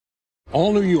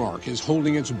All New York is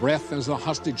holding its breath as the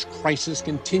hostage crisis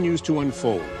continues to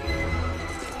unfold.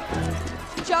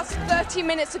 Just 30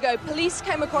 minutes ago, police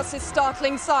came across this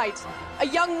startling sight. A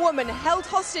young woman held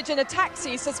hostage in a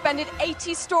taxi suspended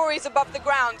 80 stories above the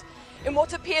ground in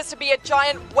what appears to be a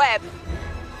giant web.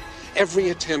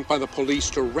 Every attempt by the police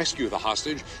to rescue the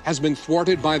hostage has been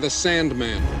thwarted by the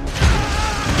Sandman.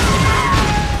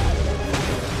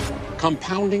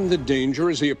 Compounding the danger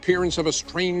is the appearance of a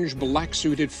strange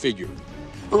black-suited figure.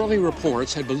 Early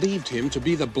reports had believed him to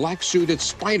be the black-suited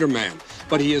Spider-Man,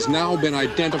 but he has now been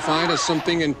identified as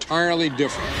something entirely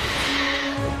different.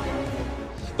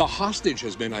 The hostage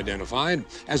has been identified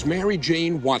as Mary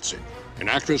Jane Watson, an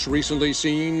actress recently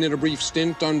seen in a brief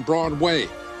stint on Broadway.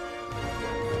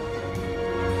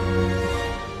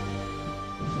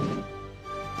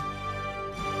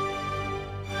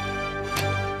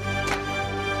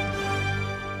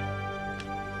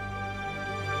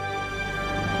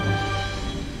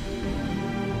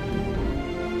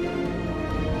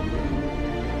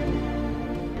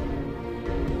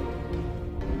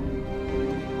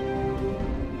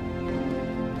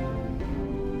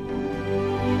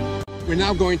 We're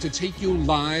now going to take you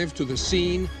live to the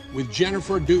scene with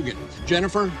Jennifer Dugan.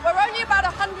 Jennifer? We're only about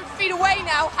 100 feet away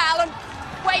now, Hal, and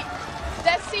wait,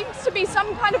 there seems to be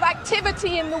some kind of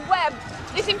activity in the web.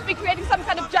 They seem to be creating some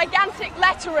kind of gigantic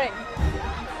lettering.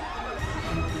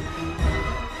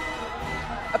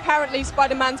 Apparently,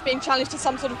 Spider-Man's being challenged to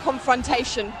some sort of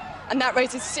confrontation, and that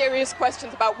raises serious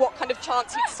questions about what kind of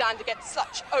chance he'd stand against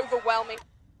such overwhelming...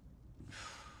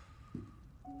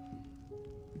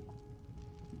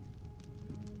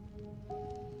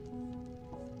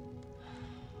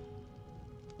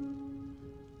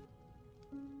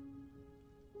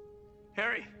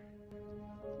 Harry!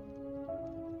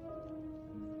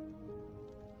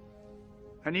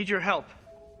 I need your help.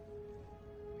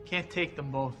 I can't take them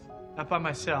both. Not by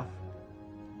myself.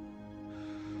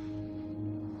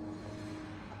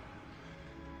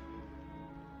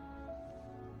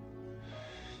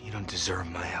 You don't deserve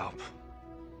my help.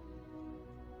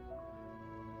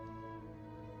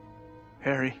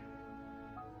 Harry.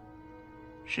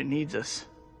 She needs us.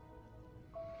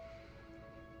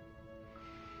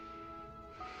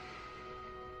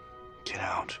 Get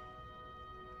out.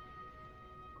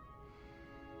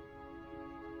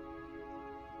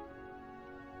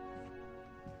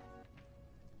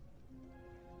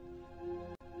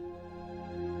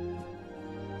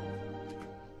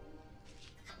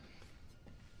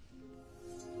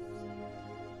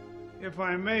 If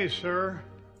I may, sir,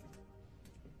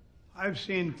 I've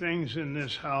seen things in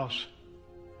this house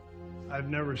I've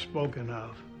never spoken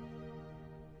of.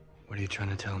 What are you trying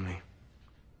to tell me?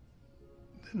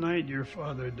 The night your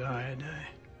father died,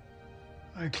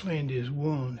 I cleaned his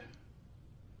wound.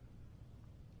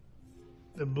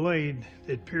 The blade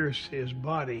that pierced his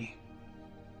body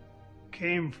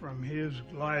came from his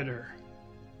glider.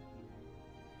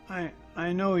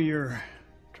 I know you're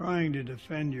trying to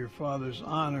defend your father's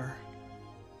honor,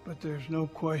 but there's no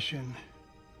question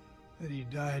that he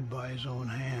died by his own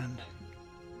hand.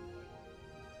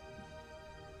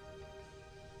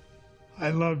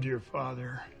 I loved your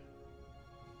father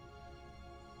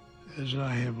as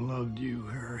I have loved you,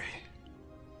 Harry,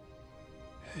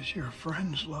 as your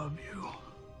friends love you.